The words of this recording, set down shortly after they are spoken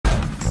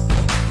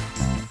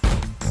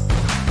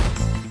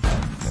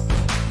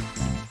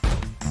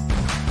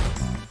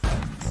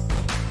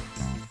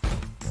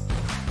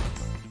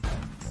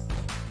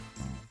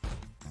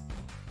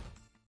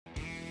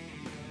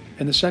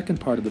In the second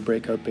part of the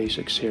Breakout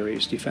Basics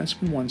series,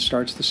 defenseman 1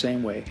 starts the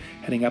same way,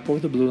 heading up over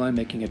the blue line,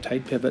 making a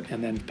tight pivot,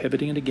 and then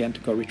pivoting it again to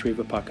go retrieve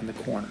a puck in the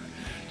corner.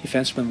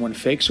 Defenseman 1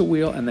 fakes a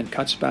wheel and then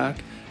cuts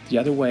back the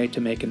other way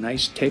to make a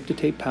nice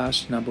tape-to-tape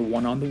pass to number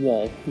 1 on the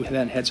wall, who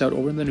then heads out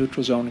over in the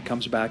neutral zone and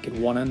comes back in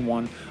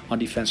one-on-one on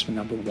defenseman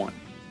number 1.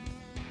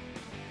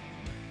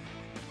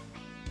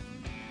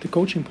 The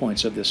coaching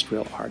points of this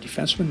drill are: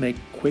 defensemen make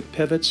quick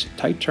pivots,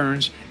 tight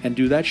turns, and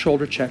do that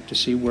shoulder check to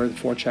see where the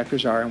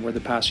forecheckers are and where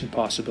the passing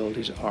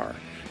possibilities are.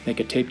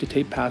 Make a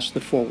tape-to-tape pass to the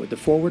forward. The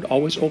forward,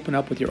 always open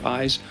up with your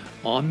eyes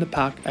on the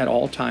puck at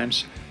all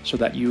times so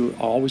that you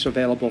are always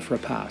available for a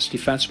pass.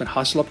 Defensemen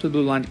hustle up to the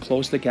blue line to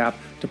close the gap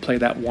to play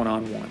that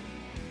one-on-one.